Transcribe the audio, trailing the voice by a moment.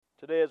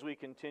Today, as we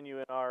continue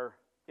in our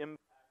Impact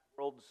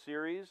World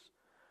series,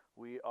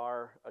 we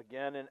are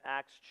again in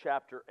Acts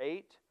chapter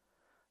 8.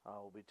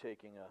 We'll be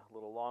taking a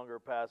little longer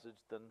passage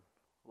than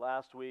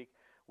last week.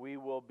 We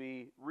will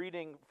be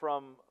reading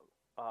from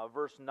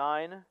verse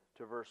 9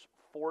 to verse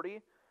 40.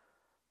 I'm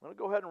going to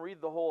go ahead and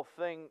read the whole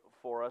thing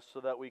for us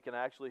so that we can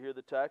actually hear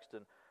the text,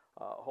 and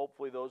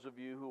hopefully those of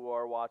you who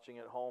are watching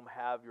at home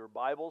have your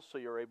Bibles so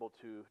you're able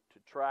to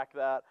track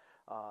that.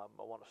 I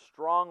want to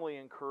strongly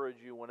encourage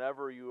you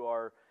whenever you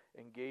are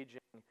engaging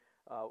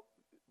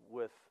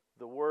with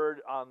the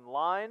Word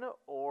online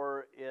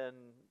or in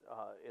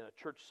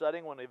a church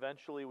setting when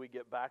eventually we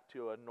get back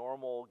to a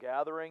normal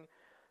gathering,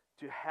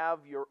 to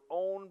have your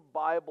own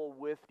Bible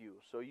with you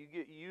so you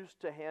get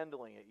used to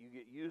handling it. You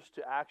get used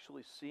to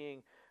actually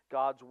seeing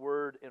God's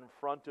Word in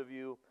front of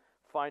you,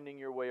 finding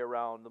your way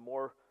around. The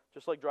more,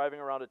 just like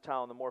driving around a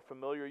town, the more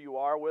familiar you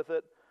are with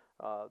it,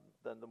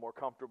 then the more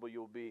comfortable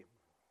you'll be.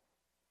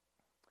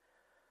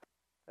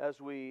 As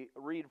we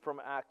read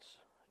from Acts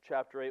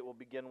chapter 8, we'll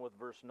begin with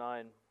verse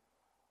 9.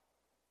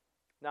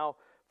 Now,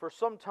 for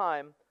some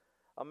time,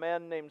 a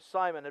man named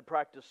Simon had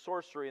practiced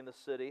sorcery in the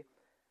city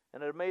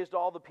and had amazed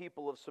all the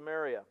people of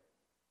Samaria.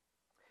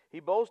 He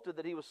boasted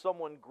that he was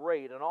someone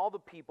great, and all the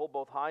people,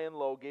 both high and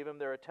low, gave him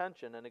their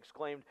attention and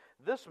exclaimed,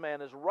 "This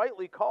man is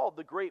rightly called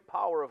the great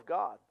power of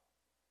God."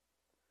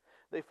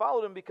 They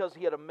followed him because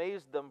he had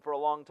amazed them for a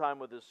long time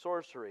with his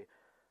sorcery.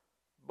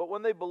 But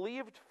when they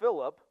believed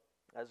Philip,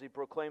 as he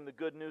proclaimed the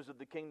good news of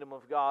the kingdom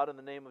of God in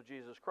the name of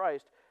Jesus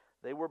Christ,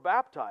 they were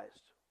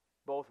baptized,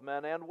 both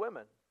men and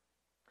women.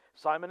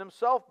 Simon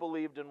himself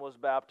believed and was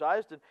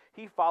baptized, and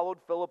he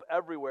followed Philip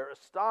everywhere,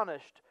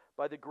 astonished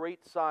by the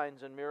great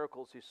signs and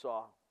miracles he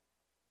saw.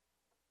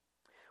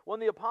 When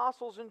the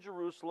apostles in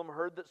Jerusalem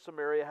heard that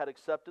Samaria had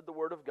accepted the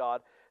word of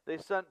God, they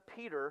sent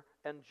Peter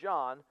and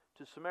John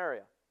to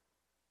Samaria.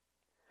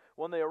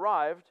 When they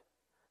arrived,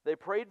 they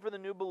prayed for the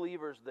new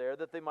believers there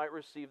that they might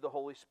receive the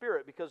Holy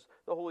Spirit, because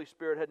the Holy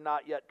Spirit had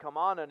not yet come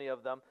on any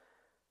of them.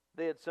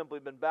 They had simply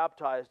been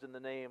baptized in the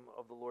name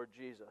of the Lord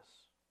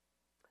Jesus.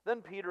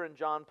 Then Peter and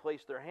John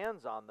placed their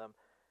hands on them,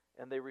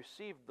 and they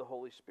received the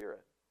Holy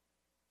Spirit.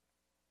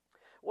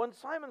 When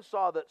Simon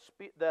saw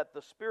that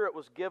the Spirit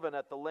was given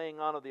at the laying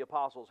on of the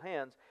apostles'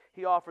 hands,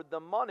 he offered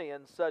them money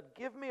and said,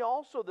 "Give me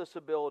also this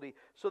ability,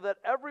 so that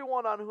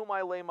everyone on whom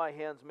I lay my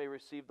hands may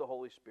receive the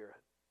Holy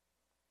Spirit."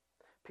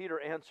 Peter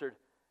answered,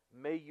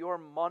 "May your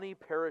money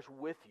perish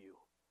with you,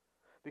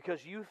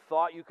 because you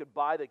thought you could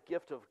buy the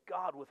gift of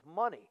God with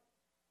money.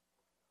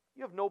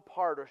 You have no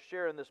part or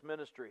share in this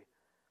ministry,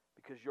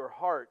 because your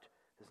heart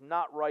is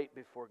not right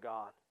before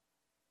God.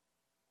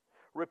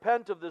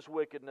 Repent of this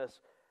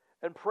wickedness,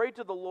 and pray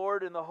to the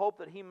Lord in the hope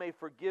that He may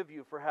forgive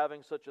you for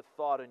having such a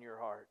thought in your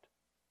heart.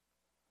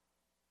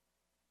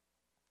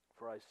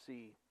 For I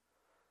see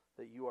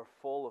that you are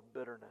full of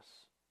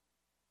bitterness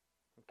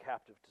and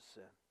captive to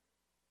sin."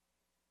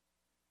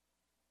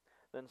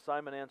 Then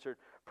Simon answered,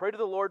 "Pray to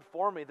the Lord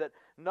for me, that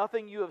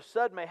nothing you have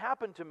said may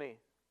happen to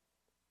me."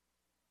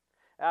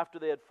 After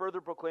they had further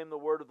proclaimed the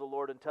word of the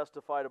Lord and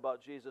testified about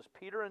Jesus,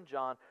 Peter and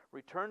John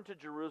returned to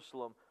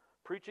Jerusalem,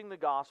 preaching the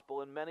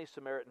gospel in many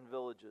Samaritan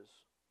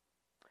villages.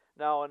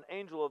 Now an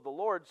angel of the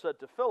Lord said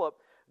to Philip,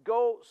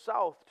 "Go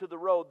south to the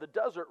road, the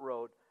desert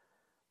road,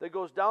 that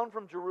goes down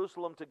from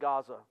Jerusalem to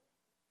Gaza."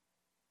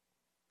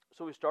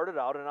 So he started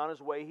out, and on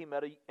his way he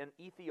met an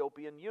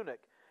Ethiopian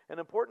eunuch, an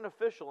important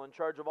official in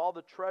charge of all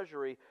the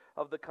treasury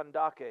of the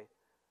Kandake,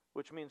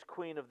 which means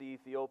Queen of the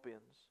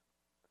Ethiopians.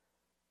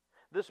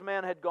 This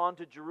man had gone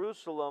to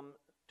Jerusalem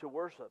to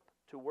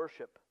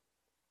worship,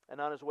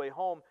 and on his way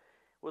home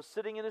was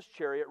sitting in his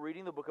chariot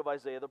reading the book of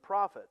Isaiah the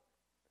prophet.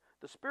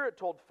 The Spirit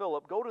told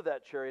Philip, "Go to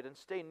that chariot and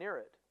stay near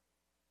it."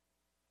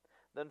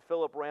 Then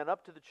Philip ran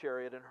up to the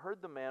chariot and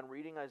heard the man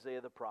reading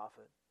Isaiah the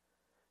prophet.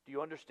 "Do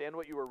you understand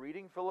what you are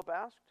reading?" Philip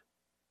asked.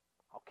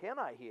 "How can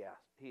I?"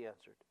 he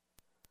answered.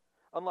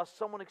 "Unless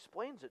someone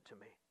explains it to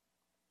me."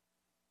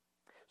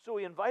 So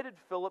he invited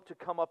Philip to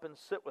come up and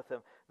sit with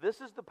him.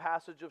 This is the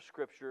passage of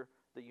Scripture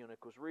the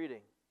eunuch was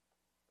reading.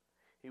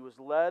 "He was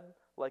led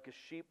like a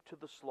sheep to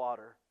the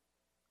slaughter,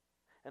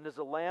 and as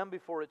a lamb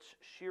before its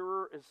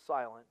shearer is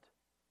silent,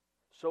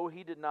 so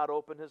he did not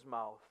open his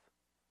mouth.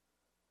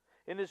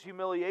 In his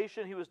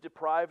humiliation he was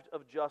deprived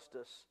of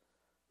justice.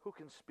 Who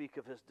can speak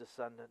of his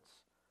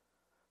descendants?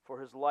 For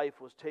his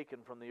life was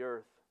taken from the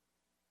earth."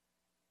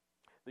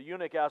 The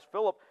eunuch asked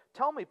Philip,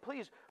 "Tell me,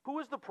 please, who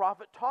is the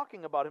prophet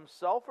talking about,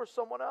 himself or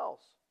someone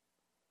else?"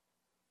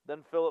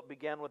 Then Philip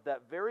began with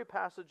that very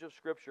passage of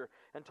Scripture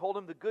and told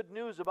him the good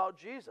news about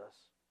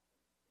Jesus.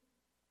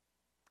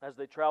 As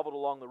they traveled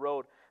along the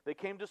road, they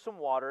came to some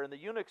water, and the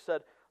eunuch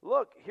said,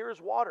 "Look, here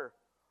is water.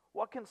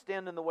 What can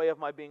stand in the way of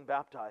my being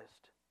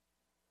baptized?"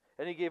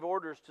 And he gave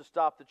orders to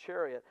stop the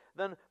chariot.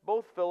 Then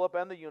both Philip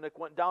and the eunuch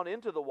went down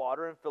into the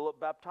water, and Philip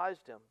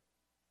baptized him.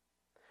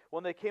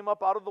 When they came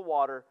up out of the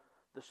water,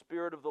 the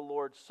Spirit of the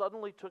Lord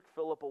suddenly took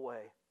Philip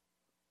away,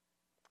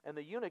 and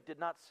the eunuch did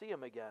not see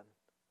him again,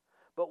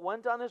 but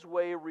went on his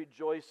way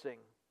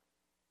rejoicing.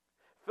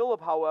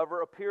 Philip,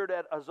 however, appeared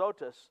at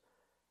Azotus,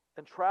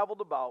 and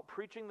traveled about,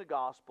 preaching the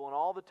gospel in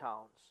all the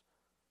towns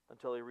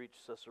until he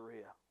reached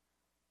Caesarea.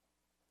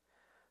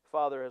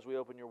 Father, as we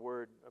open your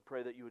word, I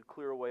pray that you would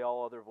clear away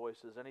all other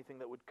voices, anything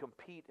that would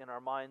compete in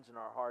our minds and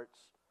our hearts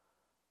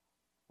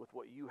with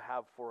what you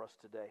have for us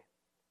today.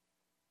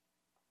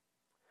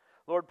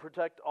 Lord,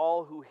 protect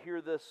all who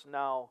hear this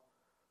now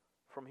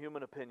from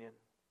human opinion.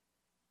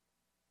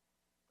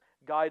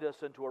 Guide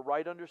us into a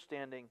right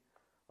understanding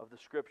of the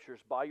Scriptures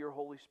by your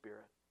Holy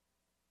Spirit.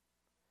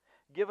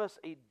 Give us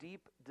a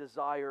deep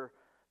desire,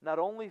 not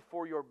only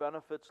for your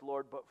benefits,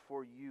 Lord, but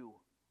for you.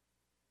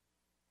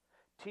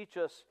 Teach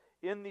us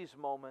in these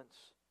moments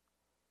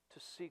to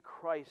see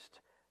Christ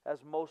as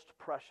most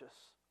precious,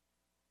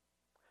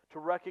 to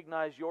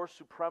recognize your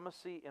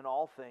supremacy in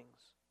all things,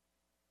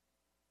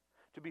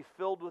 to be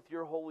filled with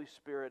your Holy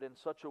Spirit in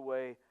such a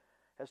way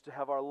as to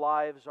have our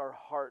lives, our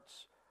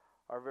hearts,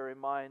 our very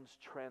minds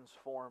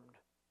transformed,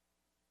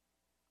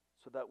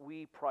 so that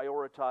we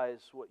prioritize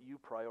what you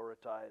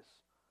prioritize,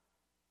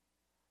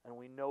 and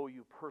we know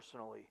you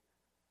personally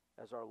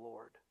as our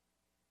Lord.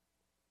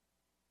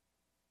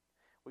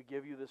 We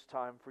give you this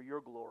time for your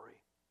glory.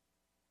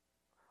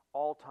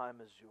 All time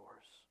is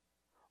yours.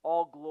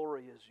 All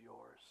glory is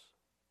yours.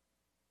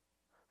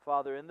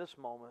 Father, in this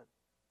moment,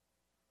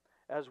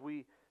 as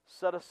we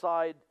set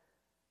aside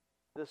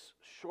this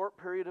short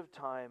period of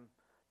time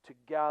to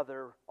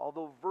gather,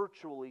 although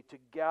virtually, to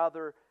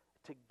gather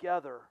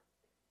together,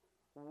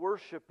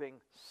 worshiping,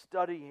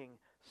 studying,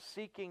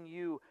 seeking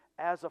you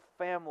as a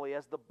family,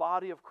 as the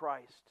body of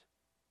Christ.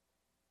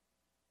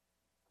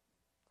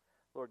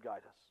 Lord,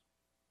 guide us.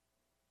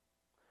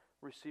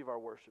 Receive our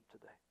worship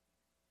today.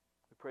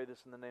 We pray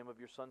this in the name of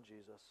your Son,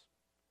 Jesus.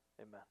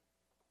 Amen.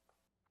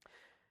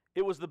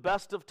 It was the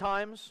best of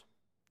times.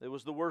 It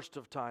was the worst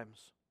of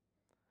times.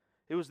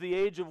 It was the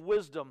age of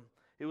wisdom.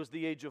 It was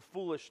the age of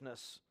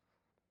foolishness.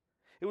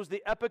 It was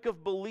the epoch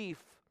of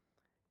belief.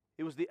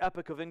 It was the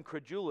epoch of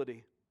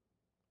incredulity.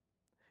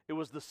 It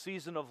was the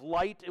season of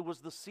light. It was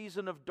the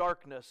season of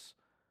darkness.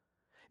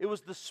 It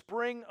was the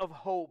spring of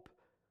hope.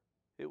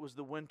 It was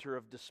the winter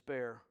of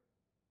despair.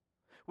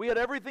 We had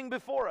everything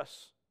before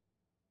us.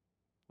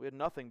 We had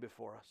nothing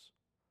before us.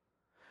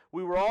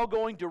 We were all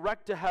going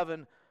direct to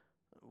heaven.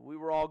 We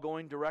were all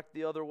going direct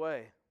the other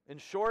way. In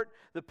short,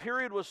 the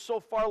period was so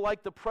far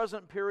like the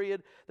present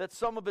period that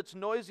some of its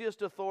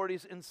noisiest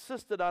authorities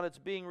insisted on its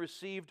being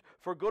received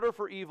for good or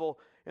for evil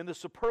in the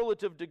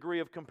superlative degree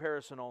of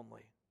comparison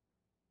only.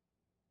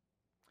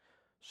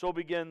 So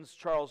begins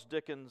Charles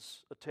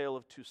Dickens' A Tale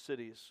of Two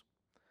Cities.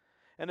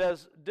 And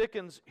as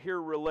Dickens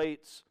here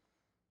relates,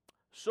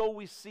 so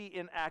we see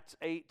in Acts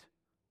 8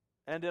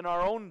 and in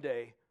our own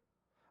day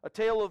a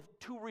tale of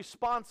two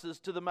responses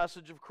to the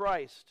message of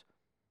Christ.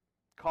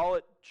 Call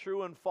it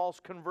true and false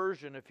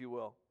conversion, if you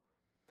will.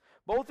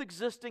 Both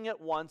existing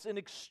at once in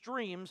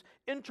extremes,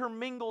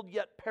 intermingled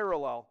yet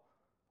parallel,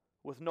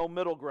 with no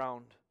middle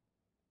ground.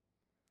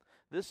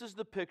 This is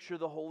the picture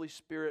the Holy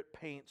Spirit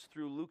paints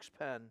through Luke's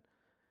pen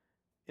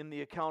in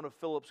the account of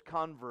Philip's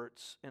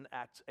converts in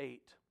Acts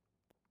 8.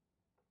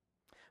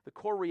 The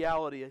core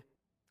reality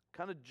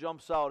kind of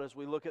jumps out as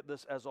we look at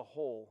this as a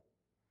whole.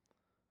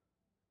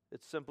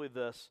 It's simply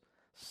this: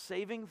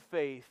 saving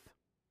faith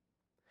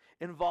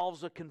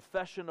involves a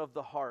confession of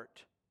the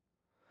heart,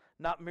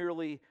 not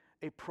merely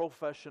a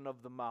profession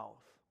of the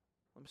mouth.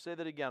 Let me say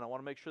that again. I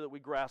want to make sure that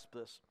we grasp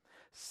this.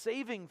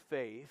 Saving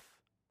faith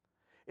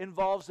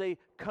involves a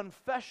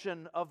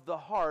confession of the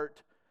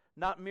heart,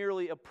 not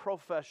merely a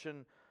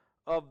profession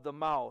of the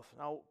mouth.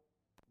 Now,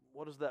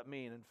 what does that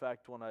mean? In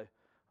fact, when I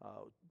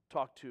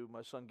talked to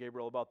my son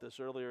Gabriel about this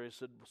earlier, he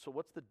said, so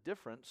what's the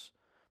difference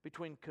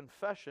between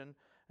confession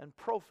and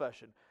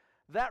profession?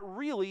 That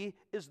really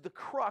is the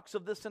crux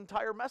of this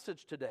entire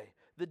message today.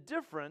 The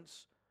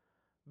difference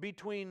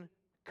between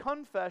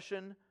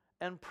confession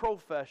and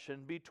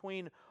profession,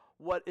 between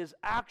what is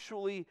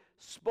actually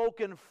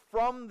spoken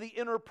from the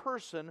inner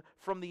person,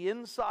 from the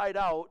inside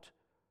out,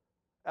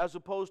 as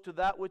opposed to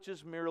that which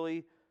is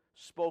merely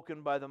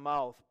spoken by the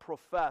mouth,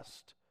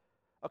 professed,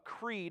 a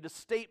creed, a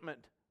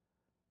statement.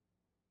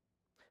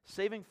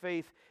 Saving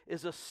faith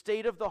is a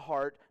state of the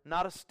heart,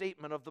 not a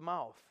statement of the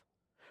mouth.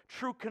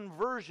 True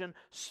conversion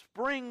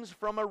springs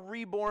from a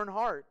reborn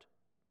heart.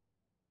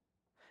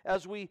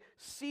 As we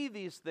see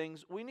these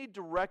things, we need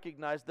to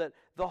recognize that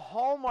the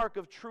hallmark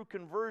of true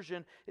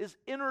conversion is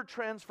inner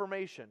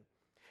transformation.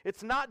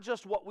 It's not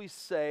just what we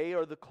say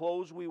or the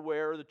clothes we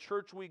wear, the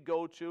church we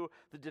go to,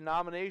 the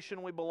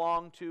denomination we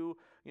belong to,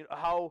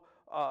 how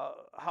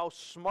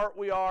smart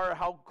we are,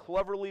 how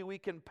cleverly we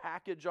can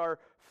package our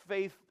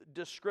faith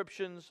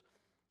descriptions.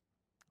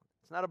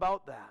 It's not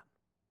about that.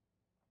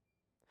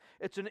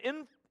 It's an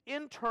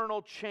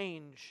internal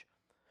change,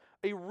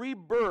 a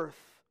rebirth.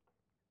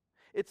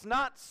 It's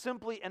not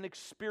simply an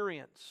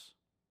experience.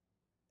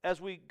 As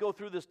we go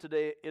through this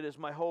today, it is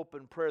my hope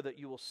and prayer that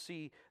you will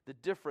see the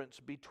difference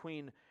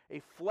between a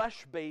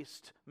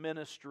flesh-based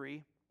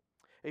ministry,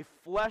 a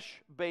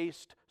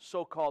flesh-based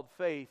so-called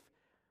faith,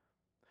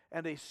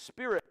 and a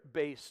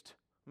spirit-based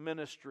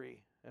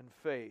ministry and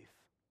faith.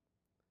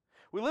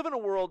 We live in a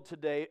world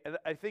today, and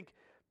I think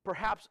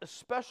perhaps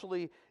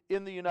especially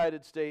in the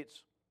United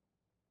States,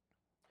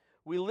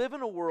 we live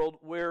in a world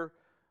where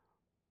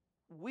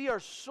we are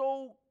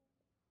so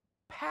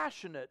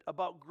passionate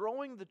about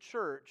growing the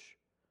church.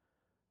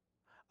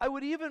 I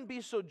would even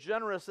be so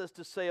generous as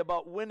to say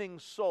about winning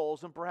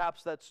souls, and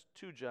perhaps that's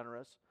too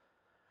generous,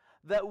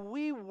 that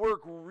we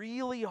work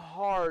really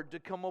hard to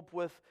come up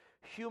with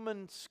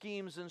human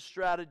schemes and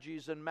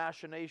strategies and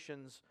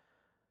machinations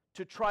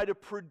to try to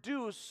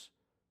produce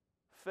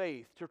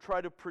faith, to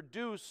try to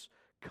produce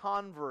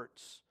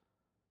converts,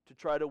 to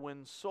try to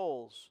win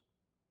souls.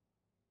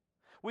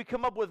 We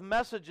come up with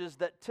messages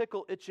that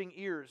tickle itching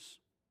ears.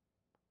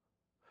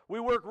 We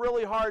work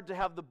really hard to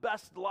have the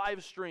best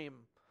live stream,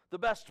 the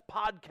best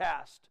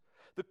podcast,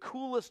 the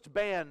coolest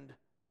band,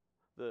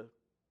 the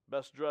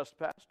best dressed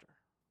pastor.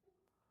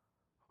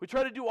 We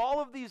try to do all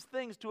of these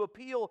things to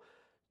appeal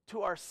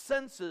to our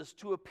senses,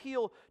 to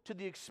appeal to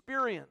the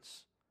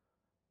experience.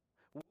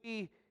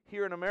 We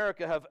here in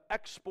America have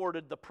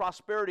exported the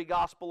prosperity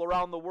gospel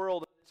around the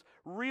world. It's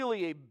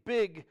really a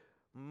big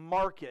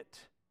market,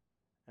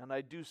 and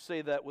I do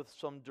say that with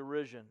some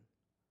derision.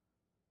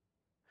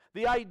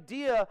 The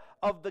idea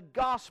of the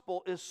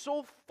gospel is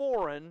so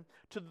foreign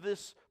to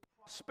this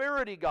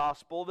prosperity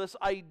gospel, this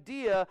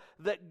idea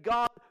that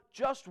God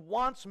just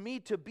wants me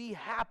to be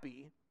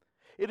happy.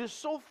 It is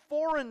so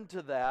foreign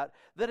to that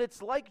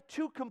it's like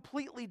two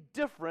completely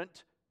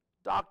different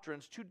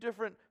doctrines, two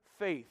different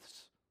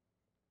faiths.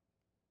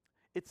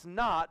 It's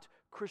not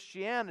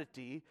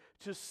Christianity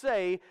to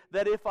say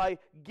that if I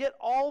get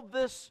all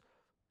this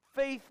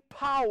faith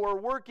power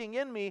working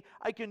in me,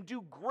 I can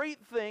do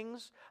great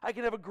things, I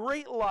can have a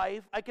great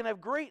life, I can have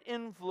great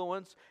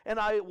influence, and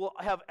I will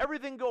have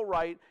everything go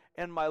right,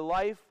 and my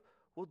life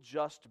will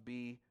just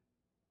be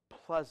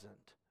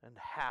pleasant and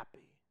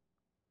happy.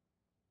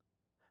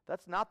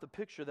 That's not the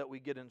picture that we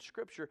get in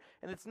Scripture,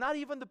 and it's not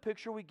even the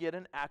picture we get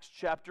in Acts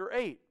chapter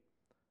 8.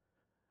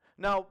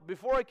 Now,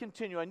 before I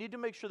continue, I need to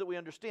make sure that we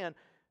understand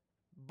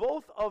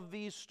both of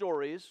these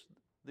stories,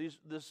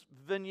 this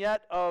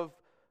vignette of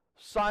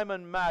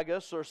Simon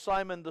Magus, or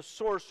Simon the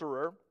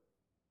sorcerer,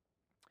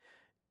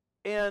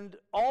 and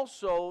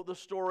also the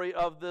story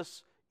of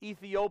this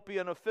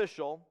Ethiopian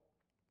official,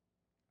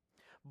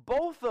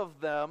 both of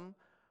them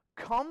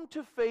come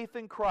to faith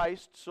in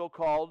Christ,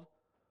 so-called,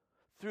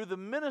 through the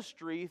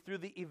ministry, through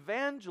the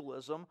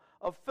evangelism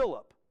of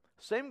Philip.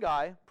 Same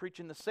guy,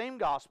 preaching the same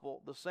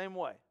gospel, the same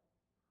way,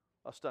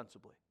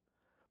 ostensibly.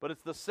 But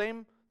it's the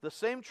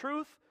same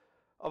truth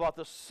about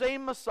the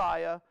same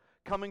Messiah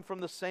coming from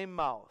the same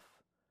mouth.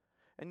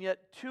 And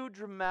yet two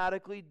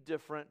dramatically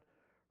different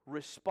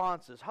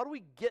responses. How do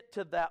we get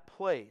to that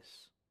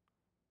place?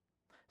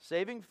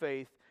 Saving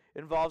faith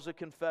involves a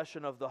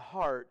confession of the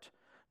heart,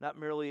 not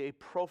merely a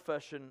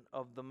profession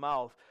of the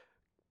mouth.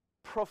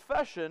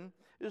 Profession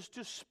is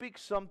to speak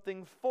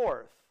something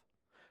forth.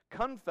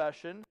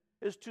 Confession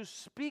is to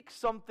speak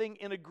something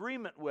in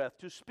agreement with,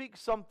 to speak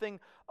something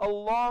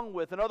along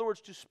with. In other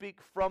words, to speak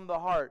from the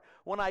heart.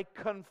 When I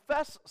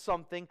confess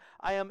something,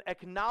 I am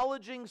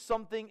acknowledging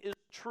something is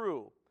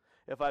true.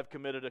 If I've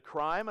committed a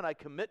crime and I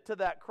commit to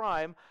that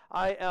crime,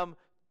 I am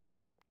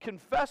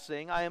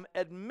confessing, I am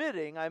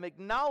admitting, I am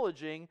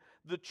acknowledging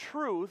the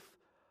truth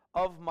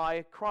of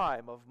my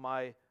crime, of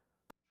my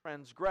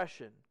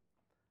transgression.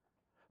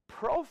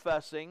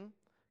 Professing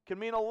can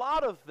mean a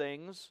lot of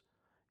things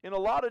in a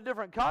lot of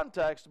different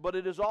contexts, but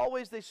it is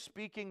always the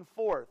speaking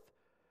forth.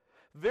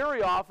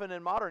 Very often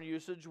in modern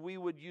usage, we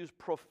would use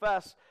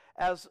profess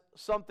as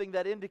something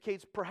that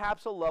indicates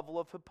perhaps a level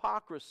of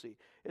hypocrisy.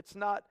 It's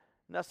not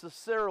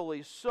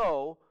necessarily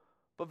so,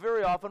 but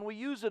very often we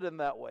use it in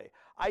that way.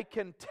 I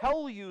can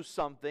tell you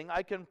something,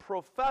 I can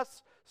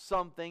profess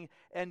something,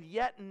 and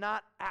yet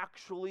not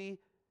actually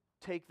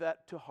take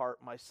that to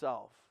heart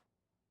myself.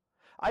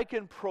 I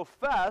can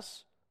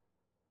profess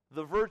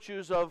the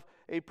virtues of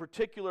a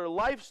particular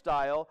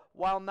lifestyle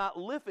while not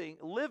living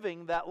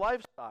that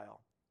lifestyle.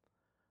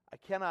 I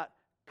cannot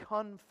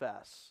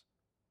confess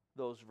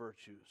those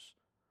virtues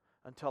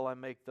until I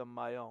make them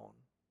my own.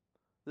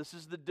 This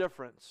is the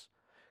difference.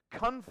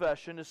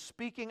 Confession is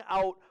speaking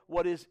out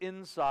what is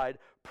inside.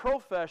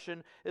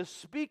 Profession is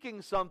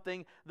speaking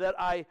something that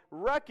I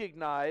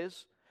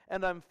recognize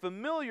and I'm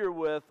familiar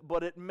with,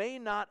 but it may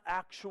not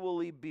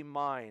actually be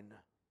mine.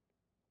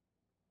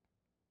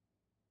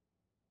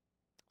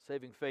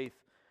 Saving faith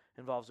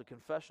involves a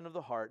confession of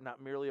the heart,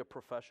 not merely a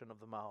profession of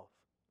the mouth.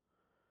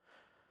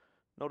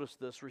 Notice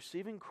this,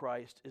 receiving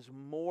Christ is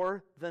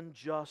more than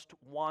just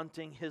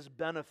wanting His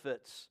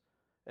benefits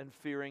and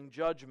fearing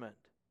judgment.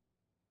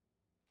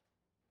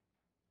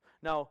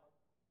 Now,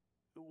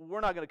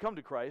 we're not going to come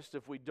to Christ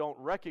if we don't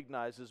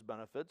recognize His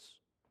benefits.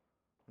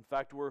 In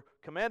fact, we're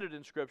commanded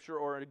in Scripture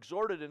or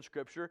exhorted in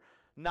Scripture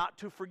not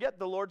to forget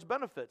the Lord's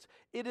benefits.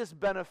 It is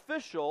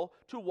beneficial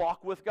to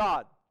walk with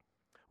God.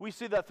 We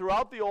see that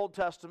throughout the Old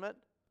Testament.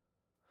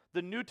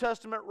 The New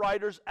Testament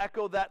writers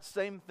echo that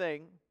same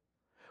thing.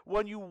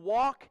 When you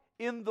walk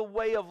in the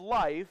way of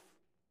life,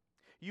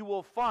 you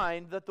will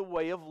find that the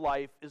way of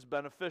life is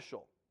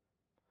beneficial.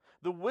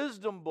 The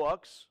wisdom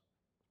books,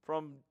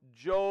 from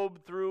Job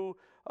through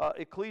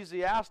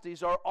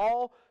Ecclesiastes, are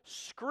all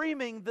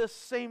screaming this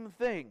same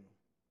thing.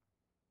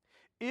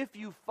 If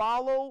you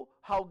follow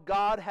how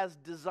God has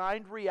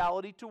designed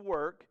reality to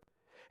work,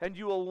 and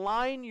you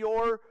align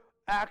your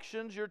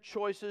actions, your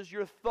choices,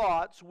 your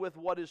thoughts with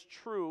what is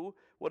true,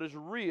 what is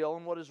real,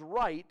 and what is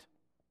right,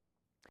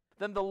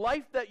 then the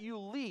life that you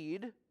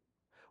lead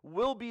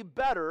will be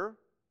better,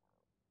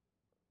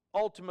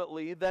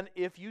 ultimately, than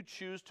if you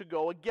choose to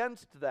go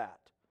against that.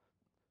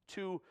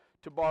 To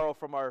borrow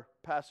from our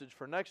passage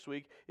for next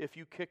week, if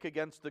you kick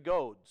against the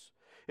goads.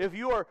 If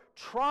you are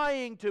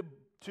trying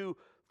to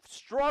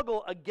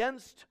struggle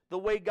against the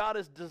way God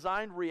has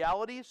designed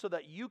reality so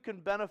that you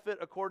can benefit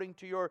according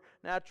to your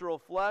natural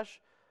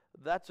flesh,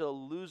 that's a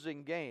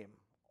losing game,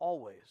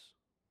 always.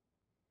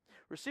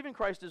 Receiving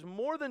Christ is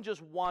more than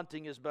just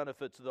wanting His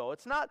benefits, though.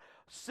 It's not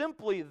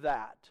simply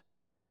that.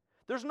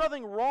 There's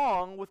nothing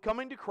wrong with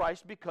coming to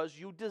Christ because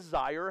you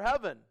desire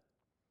heaven.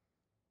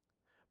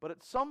 But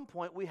at some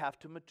point, we have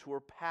to mature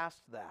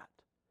past that.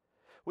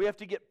 We have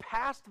to get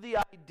past the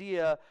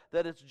idea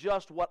that it's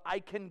just what I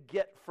can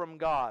get from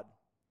God.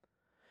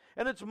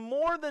 And it's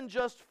more than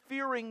just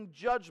fearing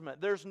judgment.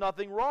 There's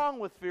nothing wrong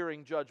with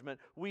fearing judgment.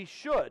 We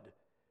should.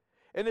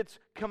 And it's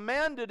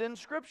commanded in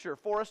Scripture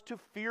for us to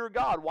fear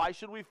God. Why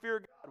should we fear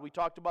God? We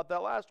talked about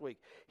that last week.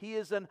 He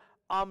is an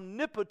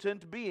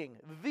omnipotent being,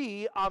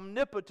 the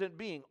omnipotent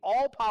being,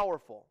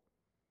 all-powerful.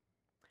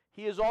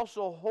 He is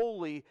also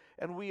holy,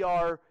 and we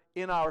are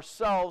in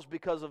ourselves,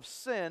 because of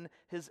sin,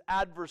 His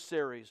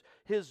adversaries.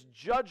 His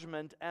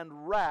judgment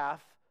and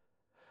wrath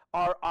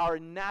are our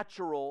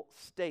natural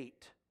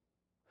state.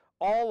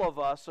 All of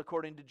us,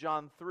 according to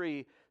John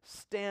 3,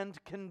 stand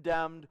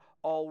condemned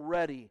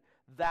already.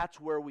 That's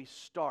where we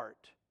start.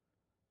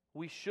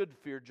 We should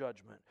fear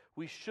judgment.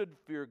 We should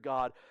fear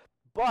God.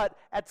 But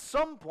at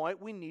some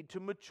point, we need to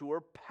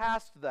mature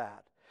past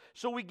that.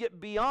 So we get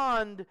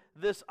beyond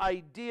this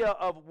idea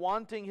of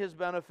wanting His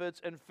benefits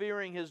and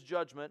fearing His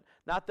judgment.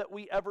 Not that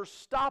we ever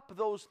stop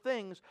those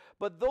things,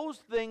 but those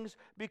things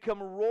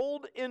become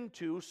rolled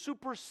into,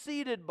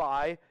 superseded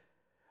by,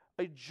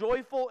 a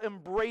joyful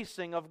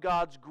embracing of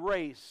God's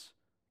grace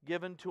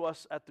given to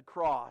us at the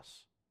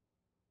cross.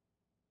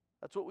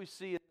 That's what we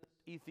see in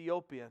the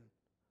Ethiopian,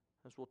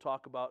 as we'll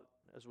talk about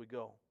as we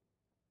go.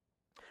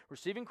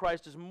 Receiving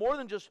Christ is more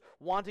than just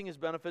wanting His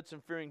benefits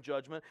and fearing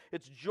judgment.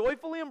 It's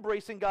joyfully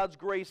embracing God's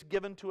grace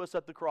given to us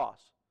at the cross.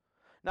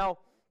 Now,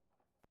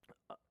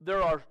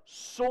 there are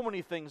so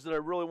many things that I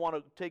really want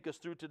to take us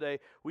through today.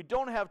 We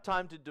don't have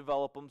time to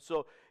develop them,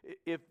 so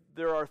if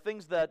there are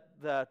things that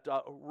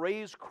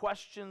raise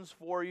questions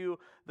for you,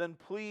 then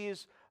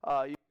please,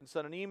 you can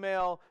send an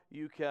email,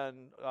 you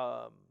can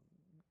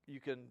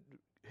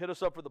hit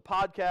us up for the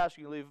podcast.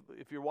 You can leave,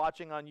 if you're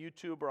watching on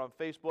YouTube or on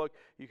Facebook,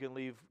 you can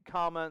leave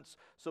comments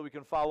so we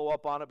can follow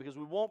up on it, because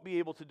we won't be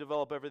able to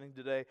develop everything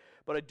today.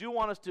 But I do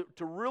want us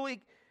to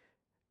really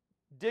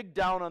dig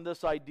down on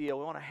this idea.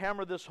 We want to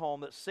hammer this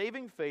home, that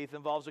saving faith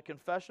involves a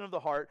confession of the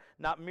heart,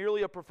 not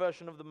merely a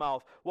profession of the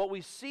mouth. What we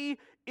see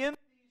in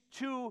these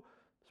two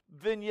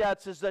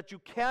vignettes is that you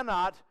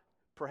cannot,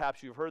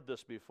 perhaps you've heard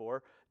this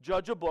before,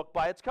 judge a book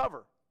by its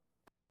cover.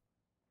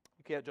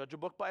 You can't judge a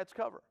book by its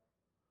cover.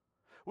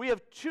 We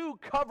have two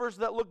covers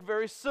that look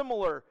very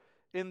similar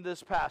in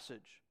this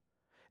passage,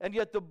 and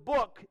yet the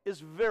book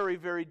is very,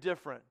 very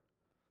different.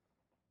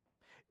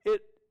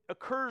 It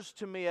occurs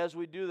to me as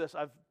we do this,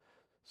 I've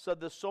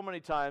said this so many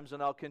times,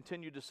 and I'll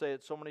continue to say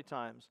it so many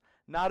times,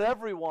 not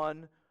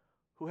everyone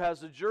who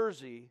has a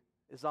jersey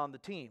is on the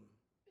team.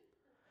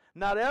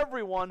 Not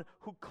everyone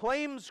who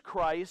claims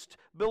Christ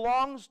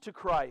belongs to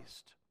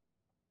Christ.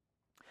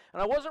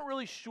 And I wasn't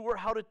really sure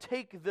how to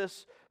take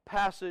this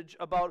passage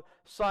about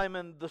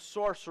Simon the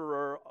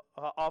sorcerer,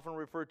 often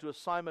referred to as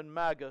Simon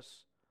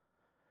Magus.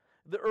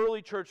 The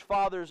early church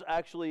fathers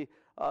actually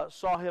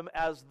saw him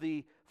as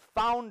the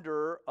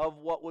founder of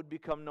what would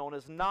become known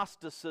as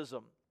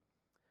Gnosticism.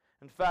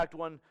 In fact,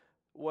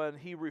 when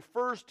he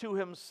refers to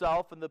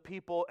himself and the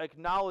people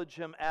acknowledge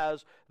him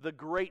as the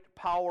great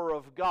power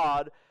of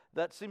God,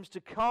 that seems to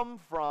come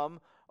from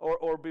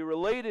or be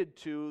related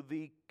to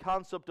the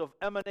concept of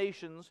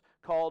emanations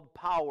called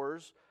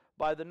powers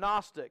by the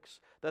Gnostics,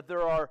 that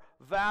there are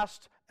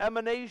vast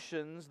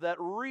emanations that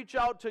reach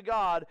out to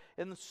God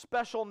in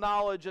special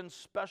knowledge and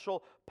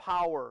special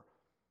power.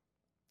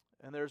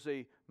 And there's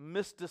a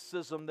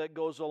mysticism that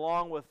goes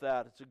along with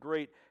that. It's a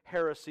great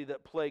heresy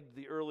that plagued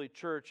the early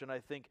church and I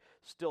think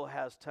still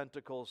has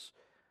tentacles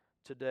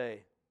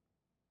today.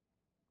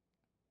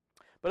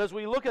 But as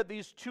we look at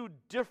these two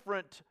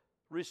different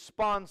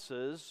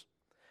responses,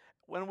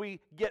 when we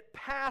get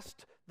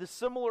past the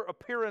similar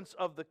appearance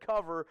of the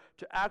cover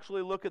to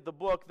actually look at the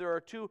book, there are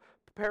two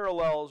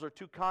parallels or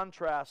two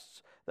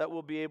contrasts that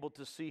we'll be able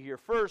to see here.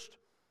 First,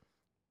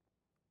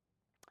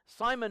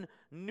 Simon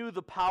knew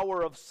the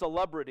power of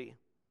celebrity.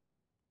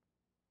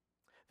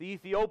 The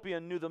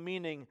Ethiopian knew the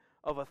meaning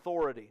of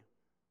authority.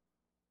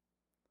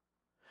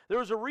 There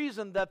was a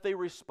reason that they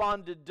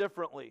responded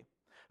differently.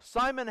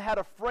 Simon had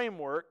a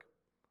framework,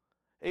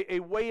 a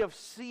way of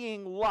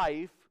seeing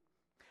life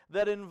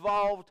that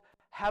involved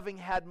having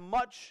had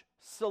much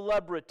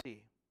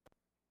celebrity.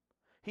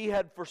 He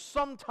had for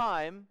some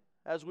time,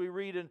 as we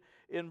read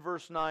in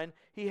verse 9,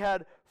 he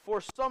had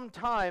for some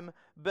time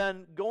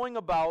been going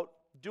about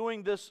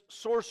doing this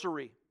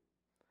sorcery.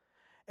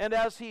 And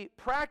as he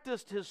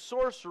practiced his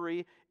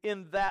sorcery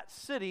in that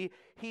city,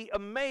 he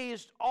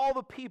amazed all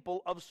the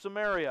people of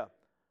Samaria.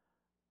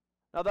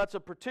 Now that's a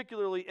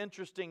particularly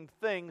interesting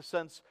thing,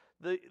 since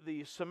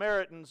the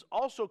Samaritans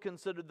also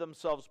considered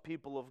themselves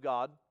people of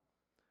God,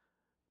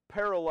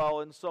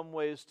 parallel in some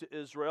ways to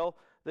Israel.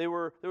 There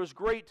was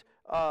great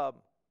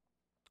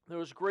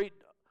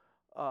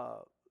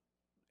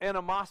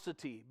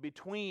animosity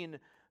between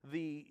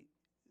the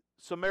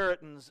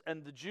Samaritans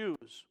and the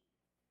Jews.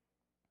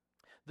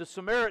 The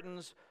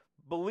Samaritans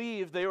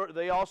believed,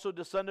 they also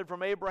descended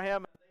from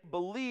Abraham, and they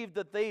believed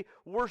that they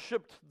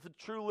worshiped the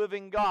true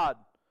living God.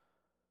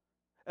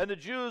 And the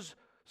Jews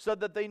said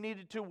that they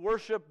needed to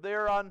worship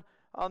there on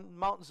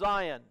Mount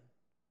Zion.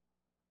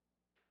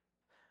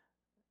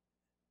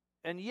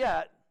 And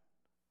yet,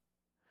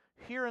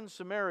 here in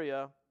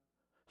Samaria,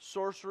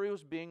 sorcery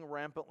was being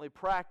rampantly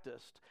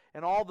practiced.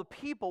 And all the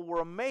people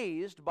were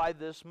amazed by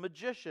this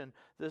magician,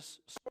 this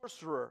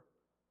sorcerer.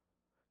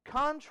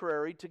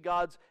 Contrary to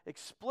God's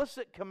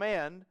explicit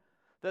command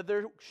that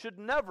there should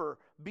never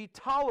be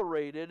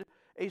tolerated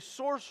a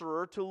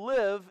sorcerer to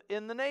live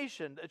in the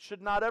nation. It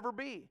should not ever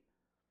be.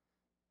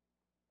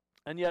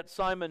 And yet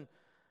Simon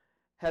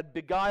had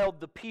beguiled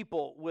the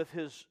people with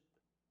his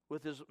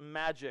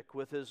magic,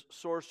 with his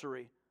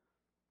sorcery.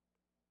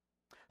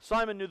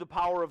 Simon knew the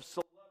power of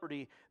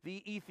celebrity.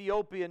 The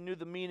Ethiopian knew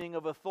the meaning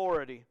of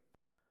authority.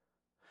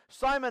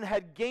 Simon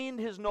had gained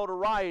his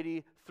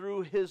notoriety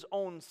through his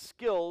own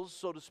skills,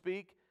 so to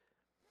speak.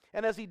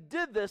 And as he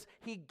did this,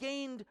 he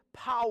gained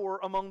power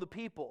among the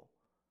people.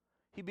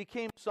 He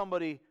became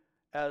somebody,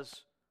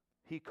 as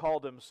he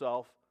called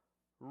himself,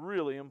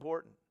 really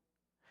important.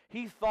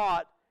 He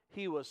thought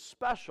he was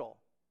special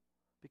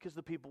because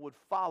the people would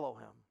follow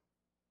him.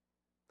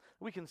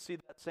 We can see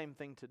that same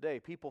thing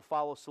today. People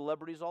follow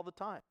celebrities all the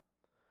time.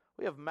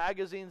 We have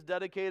magazines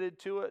dedicated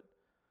to it,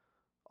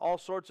 all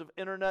sorts of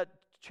internet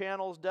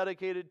channels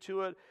dedicated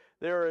to it.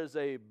 There is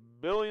a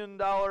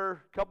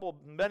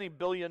many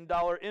billion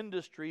dollar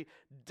industry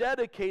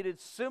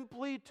dedicated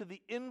simply to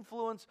the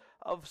influence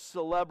of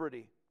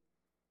celebrity.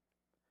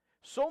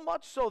 So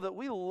much so that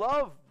we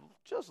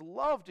just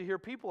love to hear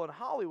people in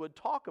Hollywood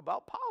talk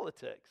about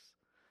politics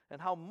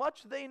and how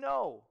much they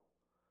know.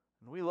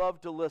 And we love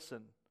to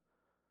listen.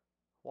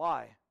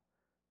 Why?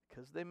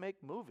 Because they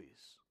make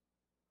movies.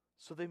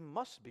 So they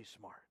must be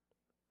smart.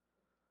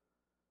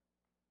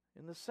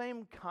 In the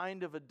same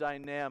kind of a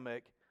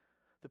dynamic,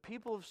 the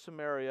people of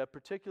Samaria,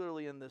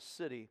 particularly in this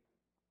city,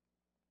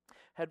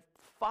 had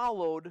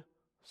followed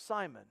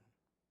Simon.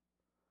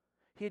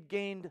 He had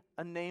gained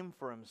a name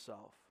for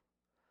himself.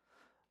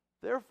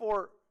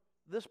 Therefore,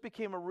 this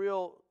became a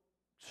real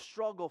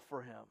struggle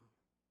for him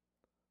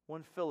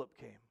when Philip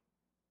came.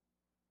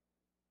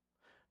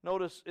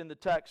 Notice in the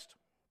text,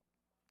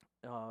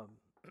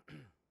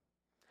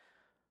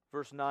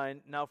 verse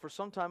 9, "Now for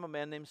some time a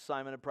man named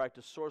Simon had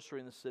practiced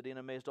sorcery in the city and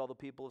amazed all the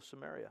people of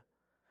Samaria.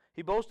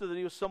 He boasted that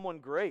he was someone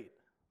great.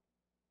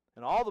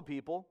 And all the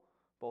people,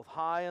 both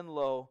high and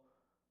low,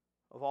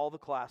 of all the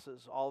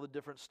classes, all the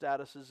different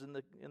statuses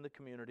in the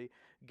community,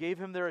 gave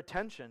him their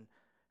attention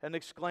and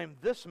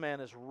exclaimed, 'This man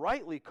is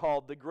rightly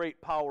called the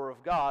great power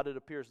of God.'" It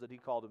appears that he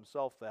called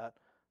himself that,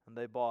 and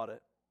they bought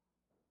it.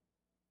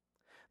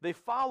 They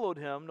followed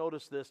him,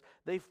 notice this,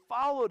 they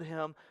followed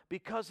him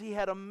because he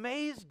had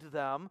amazed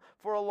them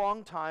for a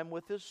long time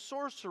with his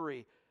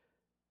sorcery.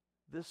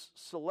 This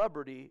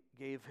celebrity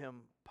gave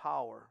him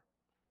power.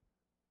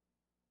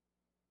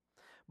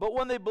 But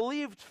when they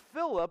believed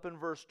Philip, in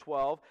verse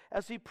 12,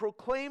 as he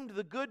proclaimed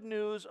the good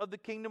news of the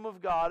kingdom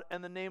of God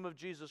and the name of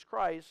Jesus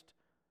Christ,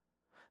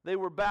 they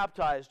were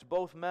baptized,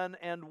 both men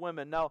and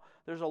women. Now,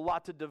 there's a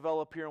lot to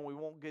develop here, and we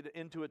won't get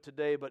into it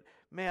today, but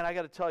man, I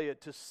got to tell you,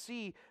 to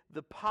see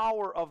the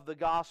power of the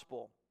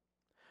gospel.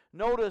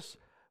 Notice,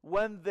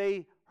 when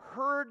they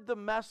heard the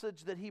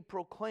message that he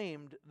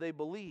proclaimed, they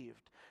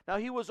believed. Now,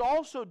 he was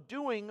also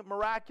doing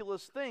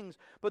miraculous things,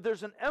 but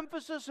there's an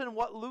emphasis in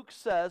what Luke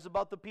says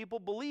about the people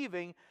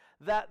believing,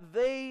 that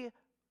they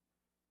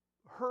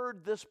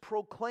heard this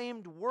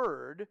proclaimed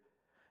word,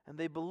 and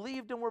they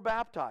believed and were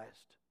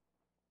baptized.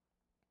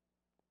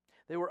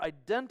 They were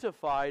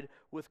identified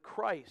with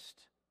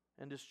Christ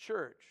and his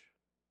church.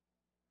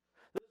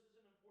 This is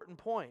an important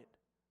point.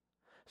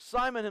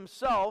 Simon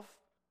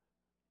himself,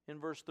 in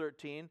verse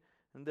 13,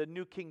 and the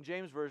New King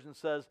James Version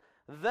says,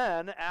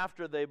 "Then,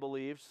 after they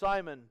believed,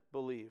 Simon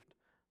believed."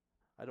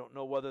 I don't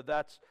know whether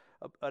that's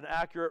an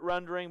accurate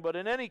rendering, but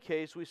in any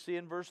case, we see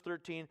in verse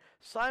 13,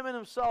 Simon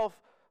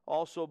himself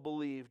also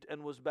believed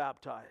and was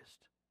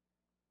baptized.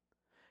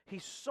 He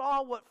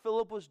saw what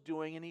Philip was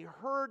doing, and he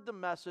heard the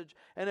message,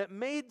 and it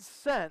made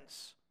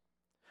sense.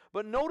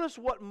 But notice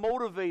what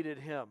motivated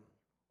him.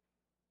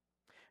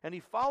 "And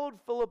he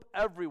followed Philip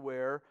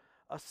everywhere,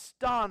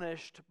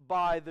 astonished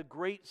by the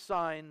great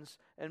signs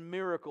and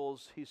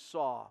miracles he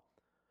saw.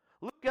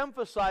 Luke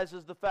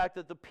emphasizes the fact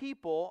that the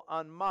people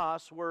en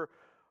masse were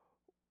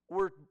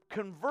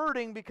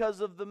converting because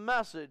of the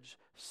message.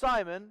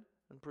 Simon,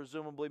 and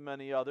presumably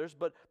many others,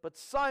 but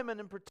Simon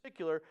in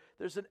particular,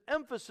 there's an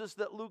emphasis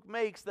that Luke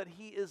makes that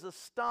he is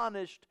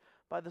astonished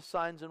by the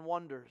signs and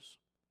wonders.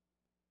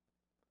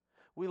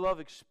 We love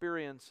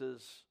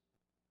experiences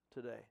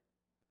today.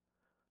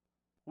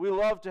 We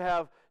love to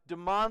have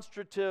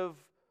demonstrative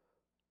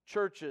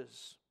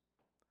churches.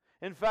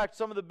 In fact,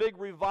 some of the big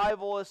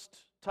revivalist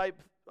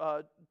type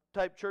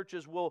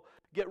churches will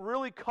get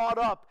really caught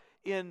up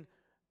in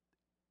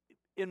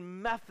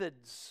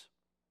methods.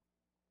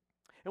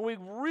 And we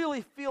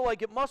really feel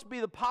like it must be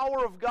the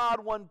power of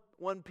God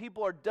when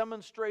people are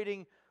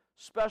demonstrating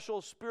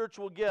special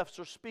spiritual gifts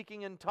or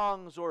speaking in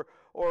tongues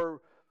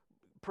or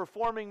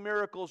performing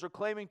miracles or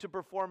claiming to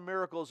perform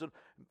miracles. And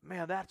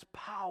man, that's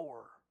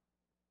power.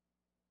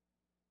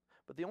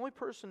 But the only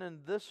person in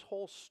this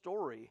whole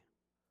story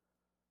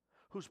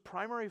whose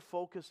primary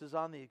focus is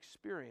on the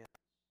experience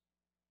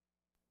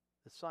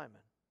is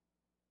Simon.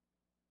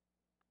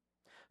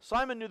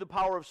 Simon knew the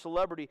power of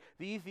celebrity.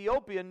 The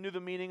Ethiopian knew the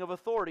meaning of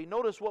authority.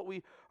 Notice what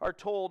we are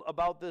told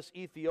about this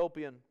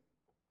Ethiopian.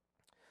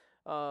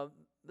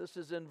 This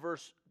is in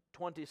verse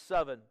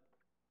 27.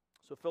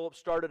 So Philip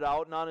started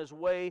out, and on his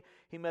way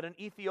he met an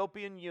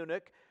Ethiopian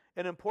eunuch,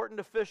 an important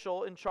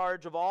official in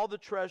charge of all the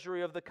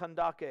treasury of the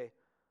Kandake,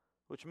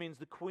 which means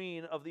the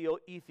queen of the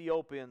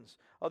Ethiopians.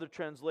 Other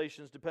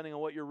translations, depending on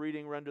what you're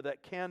reading, render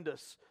that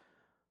Candace,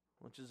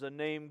 which is a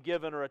name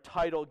given or a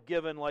title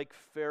given like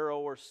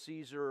Pharaoh or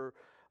Caesar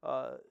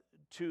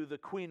to the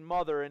queen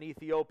mother in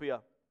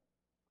Ethiopia.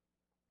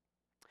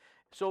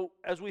 So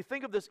as we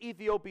think of this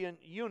Ethiopian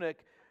eunuch,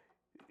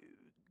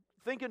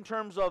 think in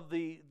terms of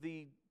the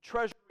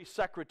treasury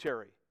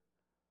secretary.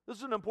 This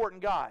is an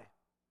important guy.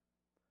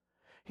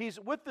 He's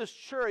with this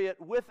chariot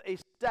with a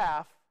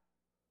staff,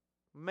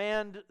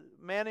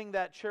 manning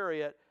that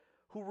chariot,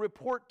 who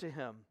report to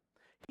him.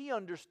 He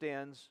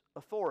understands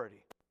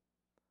authority.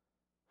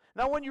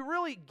 Now, when you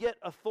really get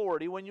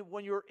authority, when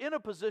you're in a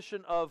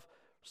position of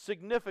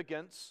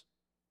significance,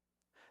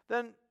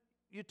 then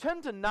you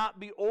tend to not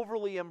be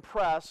overly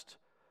impressed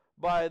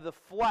by the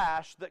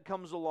flash that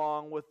comes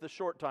along with the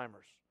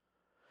short-timers.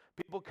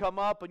 People come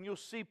up, and you'll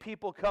see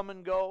people come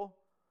and go.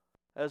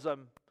 As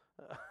I'm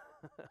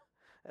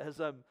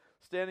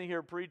standing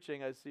here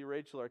preaching, I see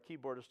Rachel, our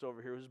keyboardist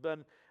over here, who's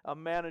been a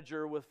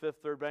manager with Fifth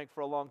Third Bank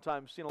for a long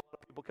time. You've seen a lot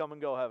of people come and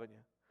go, haven't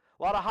you?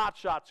 A lot of hot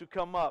shots who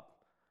come up.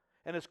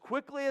 And as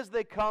quickly as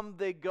they come,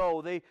 they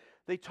go.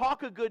 They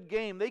talk a good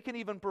game. They can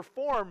even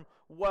perform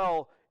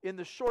well in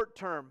the short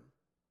term.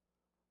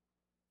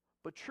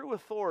 But true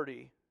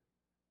authority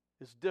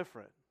is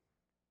different.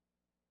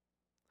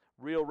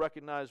 Real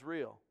recognize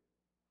real.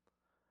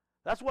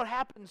 That's what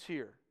happens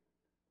here.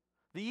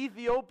 The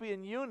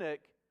Ethiopian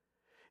eunuch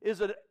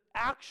is an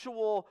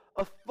actual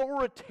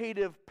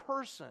authoritative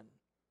person.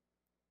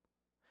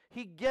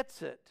 He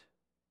gets it.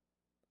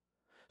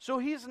 So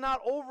he's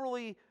not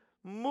overly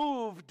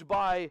moved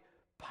by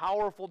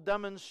powerful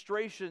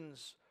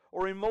demonstrations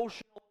or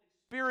emotional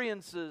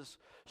experiences.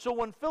 So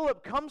when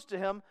Philip comes to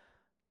him,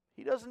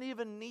 he doesn't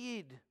even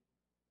need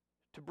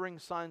to bring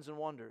signs and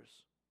wonders.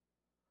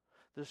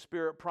 The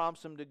Spirit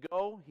prompts him to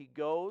go. He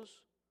goes.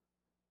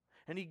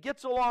 And he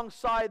gets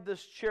alongside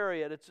this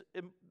chariot. It's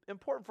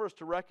important for us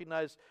to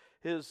recognize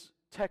his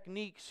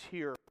techniques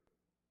here.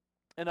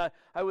 And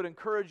I would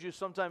encourage you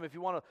sometime, if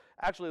you want to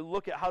actually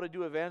look at how to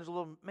do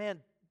evangelism, man,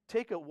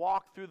 take a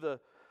walk through the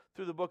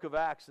book of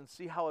Acts and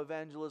see how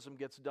evangelism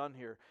gets done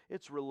here.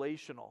 It's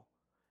relational,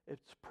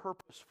 it's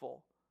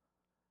purposeful,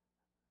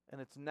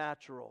 and it's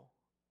natural.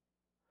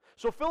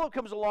 So Philip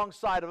comes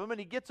alongside of him, and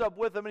he gets up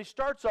with him, and he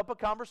starts up a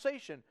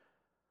conversation.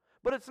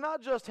 But it's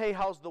not just, hey,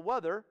 how's the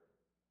weather?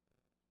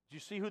 Did you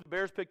see who the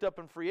Bears picked up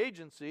in free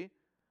agency?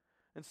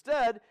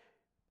 Instead,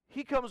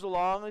 he comes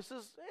along and he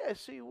says, hey, I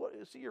see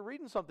you're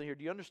reading something here.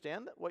 Do you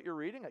understand what you're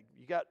reading?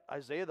 You got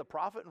Isaiah the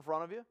prophet in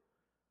front of you?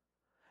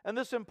 And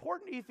this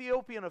important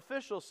Ethiopian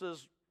official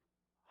says,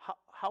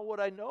 how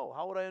would I know?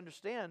 How would I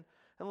understand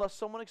unless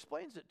someone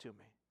explains it to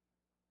me?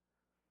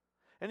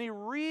 And he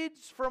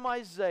reads from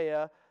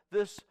Isaiah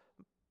this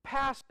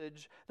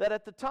passage that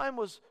at the time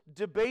was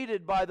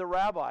debated by the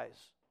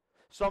rabbis.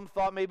 Some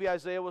thought maybe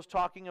Isaiah was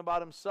talking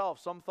about himself.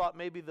 Some thought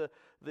maybe the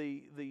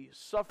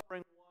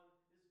suffering one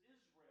is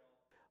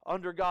Israel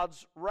under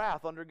God's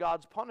wrath, under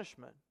God's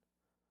punishment.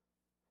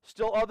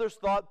 Still others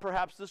thought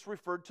perhaps this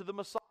referred to the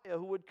Messiah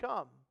who would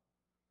come.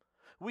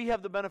 We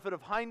have the benefit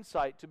of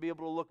hindsight to be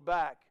able to look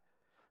back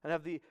and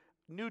have the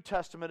New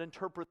Testament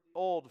interpret the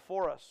Old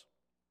for us.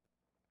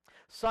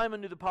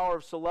 Simon knew the power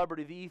of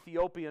celebrity. The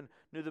Ethiopian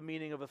knew the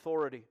meaning of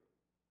authority.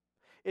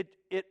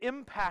 It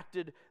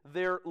impacted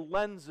their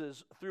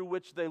lenses through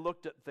which they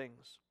looked at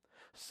things.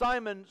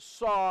 Simon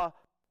saw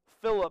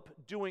Philip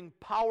doing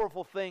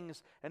powerful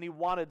things, and he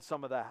wanted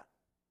some of that.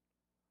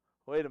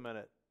 Wait a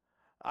minute.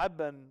 I've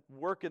been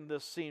working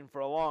this scene for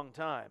a long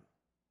time,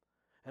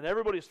 and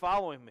everybody's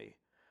following me.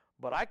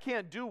 but I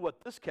can't do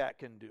what this cat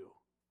can do.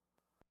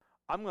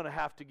 I'm going to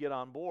have to get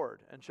on board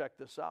and check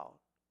this out.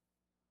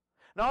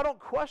 Now, I don't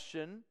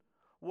question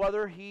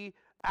whether he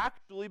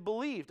actually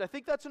believed. I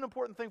think that's an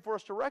important thing for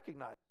us to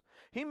recognize.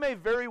 He may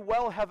very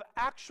well have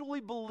actually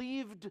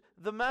believed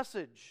the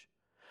message,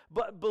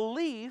 but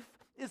belief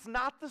is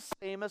not the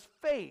same as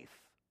faith.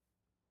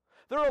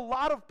 There are a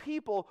lot of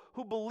people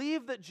who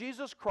believe that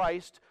Jesus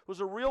Christ was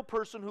a real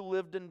person who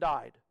lived and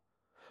died.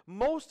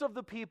 Most of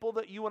the people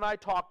that you and I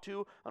talk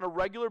to on a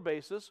regular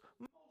basis,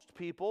 most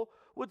people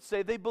would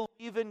say they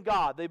believe in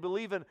God. They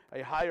believe in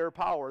a higher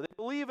power. They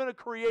believe in a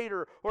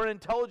creator or an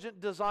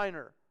intelligent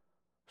designer.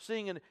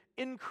 Seeing an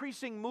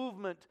increasing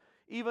movement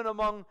even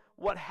among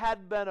what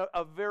had been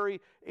a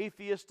very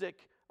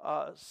atheistic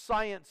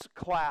science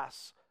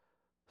class,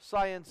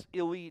 science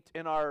elite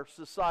in our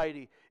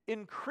society,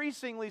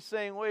 increasingly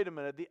saying, wait a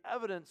minute, the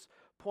evidence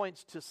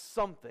points to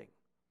something.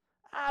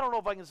 I don't know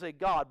if I can say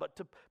God, but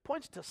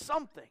points to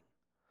something.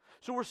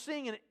 So we're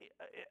seeing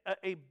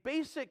a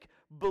basic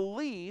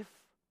belief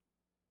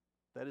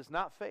that is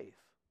not faith.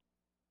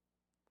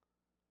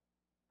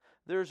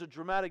 There's a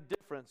dramatic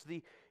difference.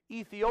 The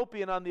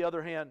Ethiopian, on the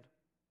other hand,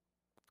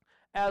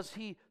 as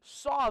he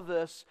saw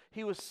this,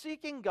 he was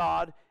seeking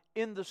God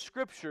in the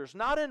Scriptures,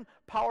 not in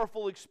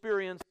powerful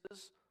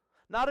experiences,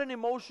 not in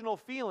emotional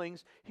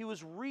feelings. He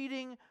was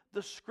reading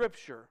the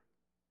Scripture.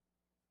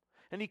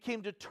 And he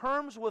came to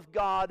terms with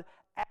God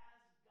as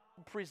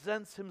God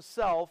presents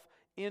himself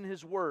in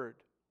his Word.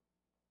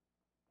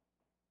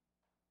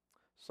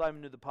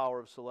 Simon knew the power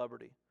of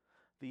celebrity.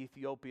 The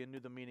Ethiopian knew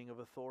the meaning of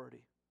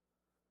authority.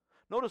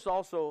 Notice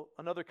also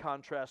another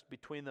contrast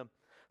between them.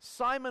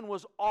 Simon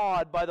was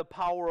awed by the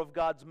power of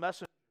God's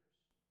messengers.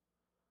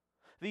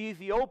 The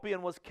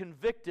Ethiopian was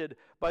convicted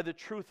by the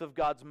truth of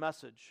God's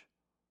message.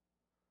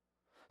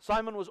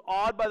 Simon was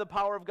awed by the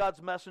power of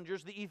God's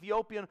messengers. The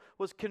Ethiopian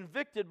was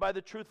convicted by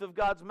the truth of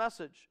God's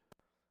message.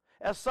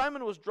 As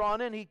Simon was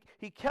drawn in,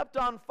 he kept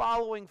on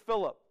following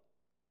Philip.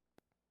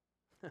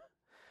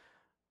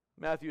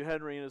 Matthew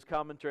Henry, in his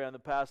commentary on the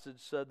passage,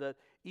 said that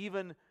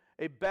even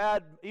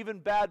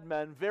bad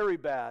men, very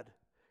bad,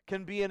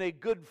 can be in a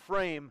good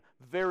frame,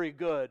 very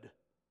good,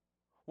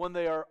 when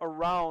they are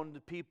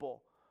around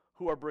people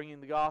who are bringing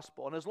the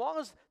gospel. And as long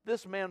as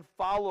this man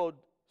followed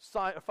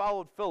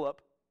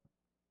Philip,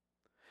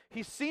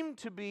 he seemed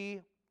to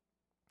be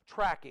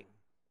tracking.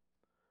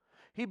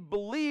 He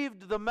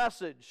believed the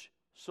message,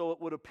 so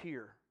it would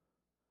appear.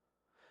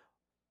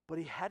 But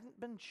he hadn't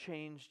been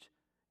changed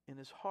in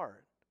his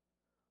heart.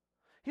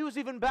 He was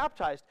even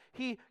baptized.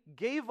 He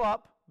gave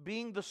up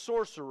being the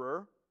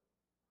sorcerer,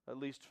 at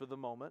least for the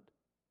moment.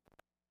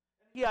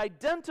 He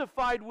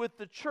identified with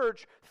the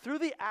church through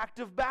the act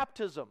of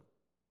baptism.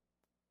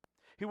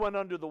 He went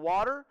under the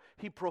water.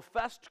 He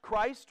professed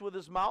Christ with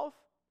his mouth.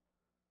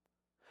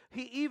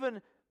 He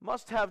even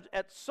must have,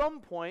 at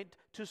some point,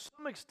 to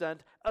some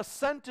extent,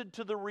 assented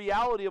to the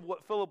reality of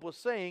what Philip was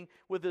saying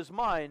with his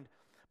mind.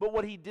 But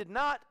what he did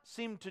not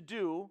seem to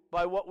do,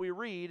 by what we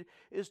read,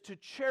 is to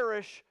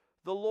cherish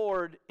the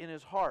Lord in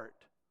his heart.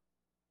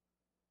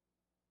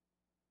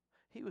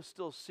 He was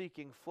still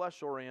seeking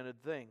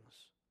flesh-oriented things.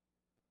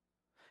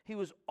 He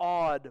was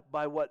awed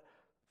by what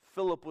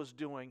Philip was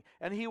doing,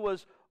 and he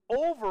was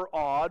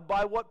overawed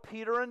by what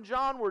Peter and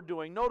John were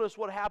doing. Notice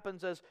what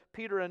happens as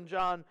Peter and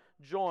John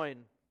join.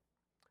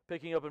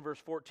 Picking up in verse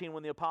 14,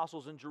 when the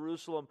apostles in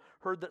Jerusalem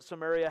heard that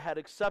Samaria had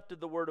accepted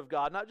the word of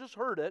God, not just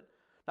heard it,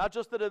 not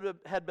just that it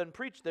had been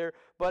preached there,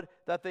 but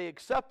that they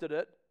accepted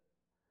it,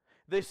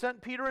 they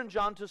sent Peter and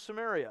John to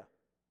Samaria.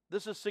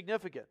 This is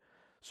significant.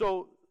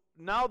 So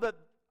now that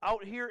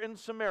out here in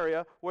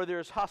Samaria, where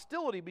there's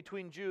hostility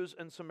between Jews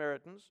and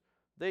Samaritans,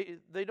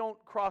 they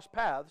don't cross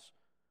paths,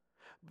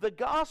 the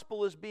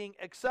gospel is being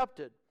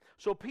accepted.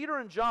 So Peter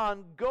and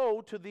John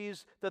go to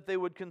these that they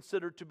would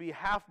consider to be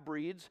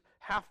half-breeds,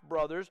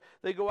 half-brothers.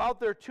 They go out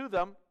there to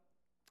them,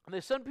 and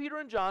they send Peter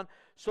and John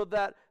so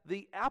that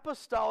the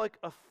apostolic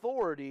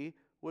authority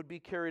would be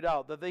carried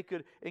out, that they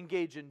could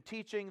engage in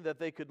teaching, that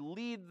they could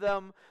lead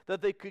them,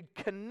 that they could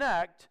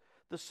connect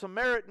the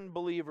Samaritan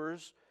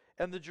believers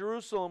and the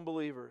Jerusalem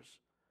believers,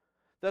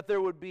 that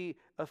there would be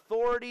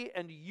authority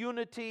and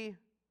unity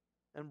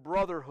and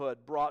brotherhood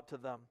brought to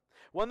them.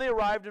 When they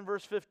arrived in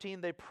verse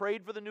 15, they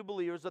prayed for the new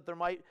believers that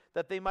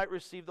they might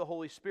receive the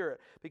Holy Spirit,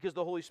 because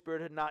the Holy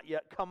Spirit had not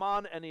yet come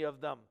on any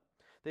of them.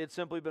 They had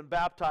simply been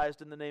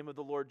baptized in the name of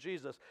the Lord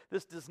Jesus.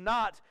 This does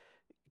not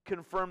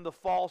confirm the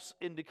false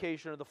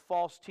indication or the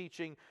false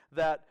teaching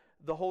that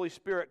the Holy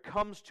Spirit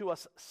comes to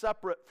us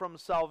separate from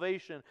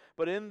salvation.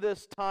 But in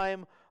this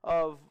time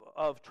of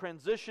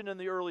transition in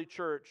the early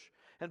church,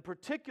 and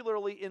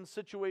particularly in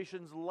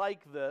situations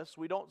like this,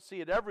 we don't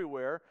see it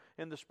everywhere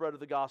in the spread of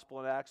the gospel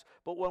in Acts,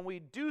 but when we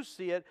do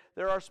see it,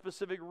 there are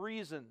specific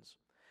reasons.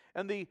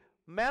 And the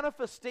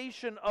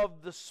manifestation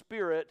of the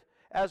Spirit,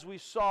 as we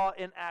saw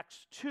in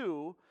Acts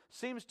 2,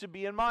 seems to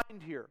be in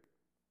mind here.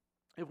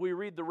 If we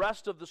read the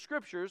rest of the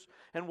Scriptures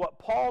and what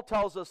Paul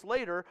tells us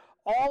later,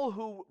 all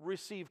who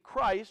receive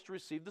Christ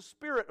receive the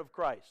Spirit of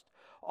Christ.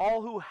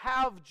 all who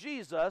have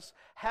Jesus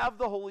have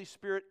the Holy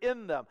Spirit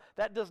in them.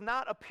 That does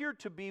not appear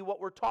to be what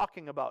we're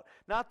talking about.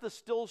 Not the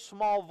still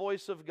small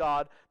voice of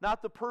God,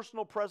 not the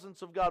personal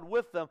presence of God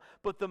with them,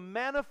 but the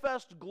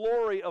manifest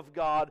glory of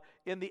God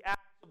in the act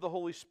of the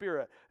Holy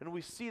Spirit. And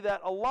we see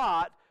that a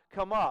lot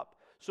come up.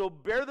 So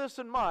bear this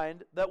in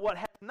mind, that what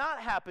has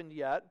not happened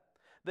yet,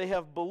 they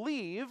have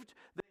believed,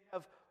 they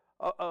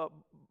have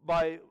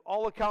by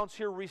all accounts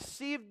here,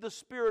 received the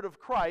Spirit of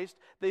Christ.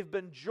 They've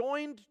been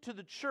joined to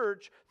the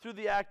church through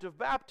the act of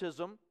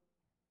baptism.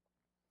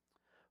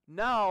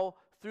 Now,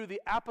 through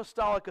the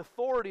apostolic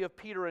authority of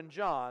Peter and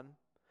John,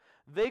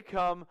 they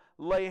come,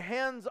 lay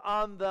hands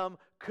on them,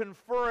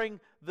 conferring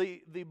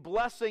the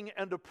blessing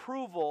and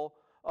approval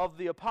of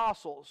the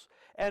apostles.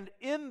 And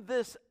in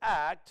this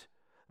act,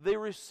 they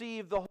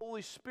receive the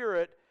Holy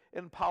Spirit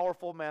in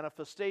powerful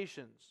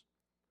manifestations,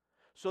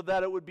 so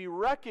that it would be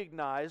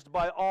recognized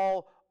by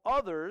all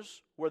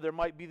others, where there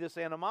might be this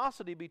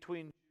animosity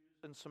between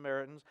Jews and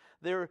Samaritans.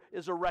 There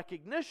is a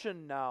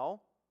recognition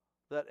now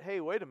that,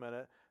 hey, wait a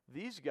minute,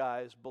 these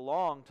guys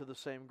belong to the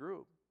same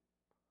group.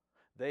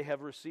 They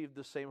have received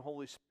the same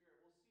Holy Spirit.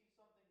 We'll see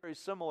something very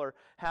similar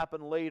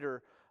happen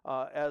later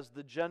as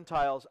the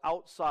Gentiles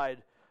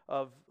outside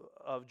of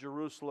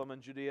Jerusalem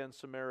and Judea and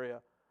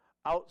Samaria,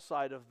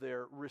 outside of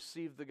there,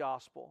 receive the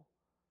gospel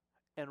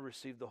and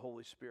receive the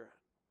Holy Spirit.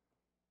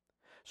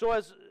 So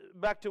as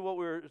back to what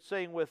we were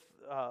saying with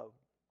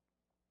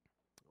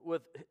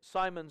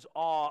Simon's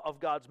awe of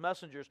God's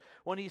messengers,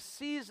 when he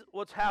sees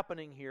what's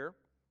happening here,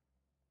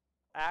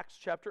 Acts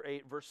chapter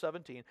 8, verse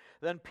 17,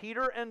 then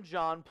Peter and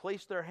John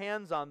placed their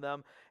hands on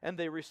them, and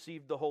they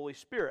received the Holy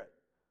Spirit.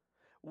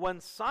 When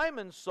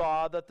Simon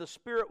saw that the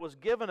Spirit was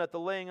given at the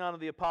laying on of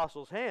the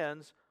apostles'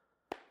 hands,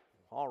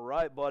 all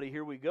right, buddy,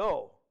 here we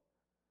go.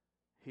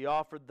 He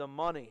offered them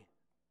money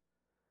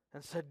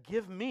and said,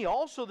 give me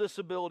also this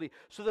ability,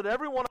 so that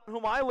everyone on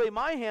whom I lay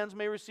my hands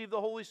may receive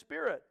the Holy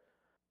Spirit.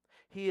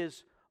 He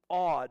is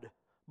awed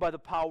by the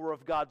power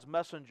of God's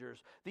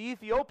messengers. The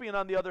Ethiopian,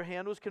 on the other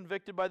hand, was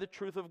convicted by the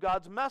truth of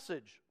God's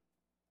message.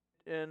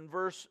 In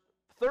verse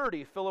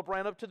 30, Philip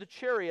ran up to the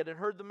chariot and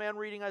heard the man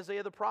reading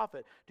Isaiah the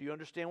prophet. Do you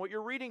understand what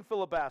you're reading?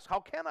 Philip asked.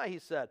 How can I, he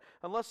said,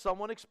 unless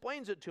someone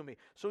explains it to me.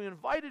 So he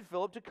invited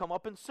Philip to come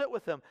up and sit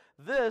with him.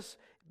 This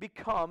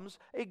becomes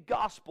a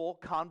gospel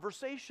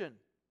conversation.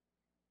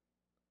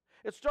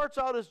 It starts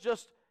out as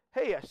just,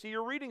 hey, I see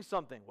you're reading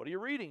something. What are you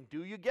reading?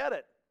 Do you get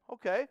it?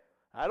 Okay,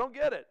 I don't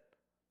get it.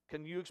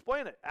 Can you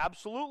explain it?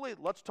 Absolutely,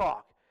 let's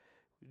talk.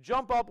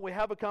 Jump up, we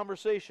have a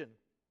conversation.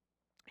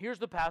 Here's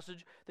the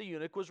passage the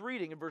eunuch was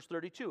reading in verse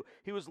 32.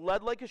 He was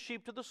led like a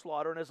sheep to the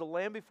slaughter, and as a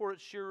lamb before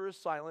its shearer is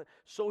silent,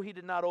 so he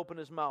did not open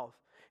his mouth.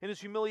 In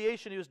his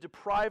humiliation he was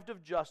deprived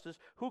of justice.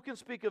 Who can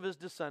speak of his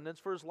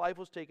descendants? For his life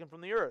was taken from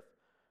the earth.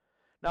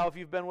 Now, if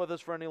you've been with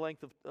us for any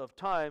length of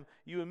time,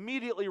 you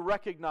immediately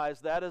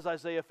recognize that as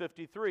Isaiah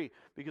 53,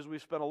 because we've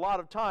spent a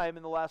lot of time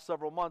in the last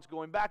several months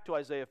going back to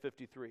Isaiah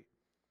 53.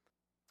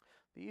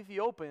 The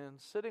Ethiopian,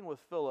 sitting with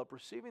Philip,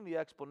 receiving the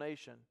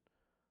explanation,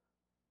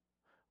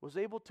 was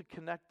able to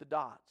connect the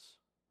dots.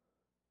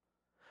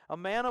 A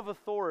man of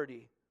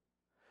authority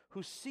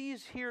who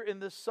sees here in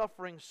this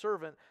suffering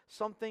servant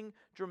something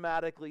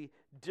dramatically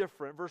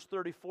different. Verse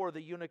 34,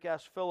 the eunuch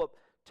asked Philip,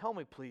 tell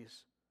me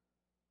please,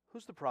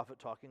 who's the prophet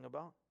talking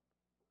about?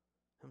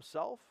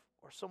 Himself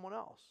or someone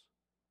else?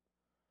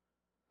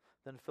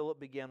 Then Philip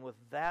began with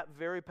that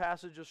very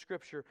passage of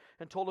Scripture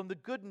and told him the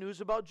good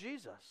news about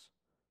Jesus.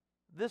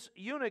 This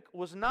eunuch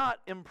was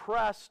not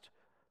impressed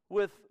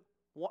with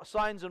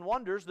signs and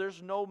wonders.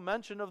 There's no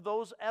mention of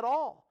those at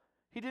all.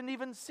 He didn't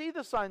even see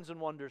the signs and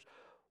wonders.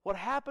 What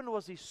happened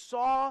was he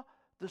saw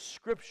the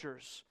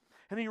Scriptures,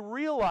 and he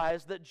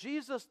realized that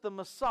Jesus the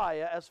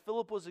Messiah, as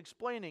Philip was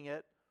explaining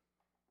it,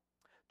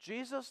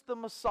 Jesus the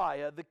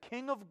Messiah, the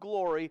King of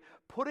glory,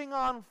 putting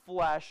on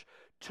flesh,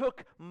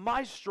 took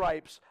my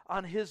stripes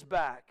on his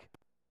back.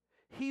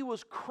 He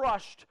was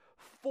crushed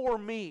for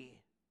me.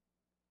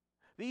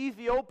 The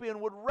Ethiopian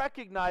would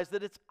recognize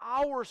that it's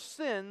our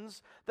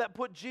sins that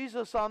put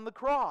Jesus on the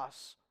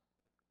cross.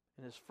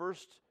 And his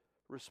first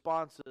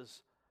response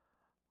is,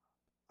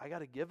 I got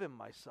to give him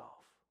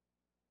myself.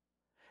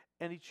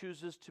 And he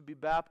chooses to be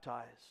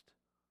baptized.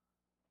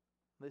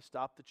 They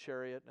stop the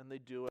chariot and they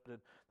do it, and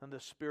then the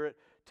Spirit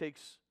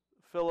takes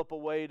Philip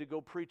away to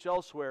go preach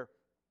elsewhere.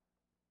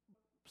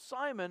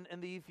 Simon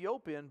and the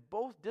Ethiopian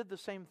both did the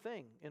same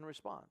thing in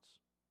response,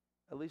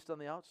 at least on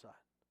the outside.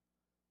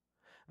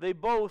 They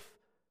both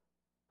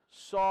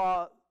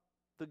saw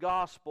the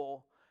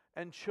gospel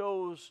and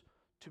chose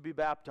to be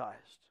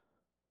baptized.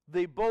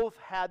 They both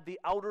had the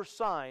outer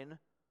sign,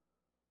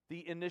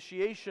 the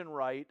initiation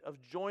rite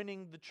of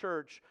joining the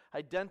church,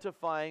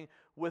 identifying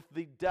with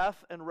the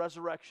death and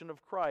resurrection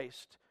of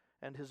Christ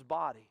and his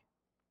body.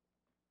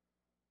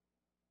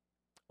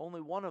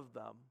 Only one of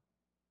them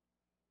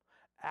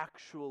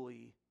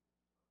actually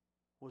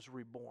was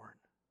reborn.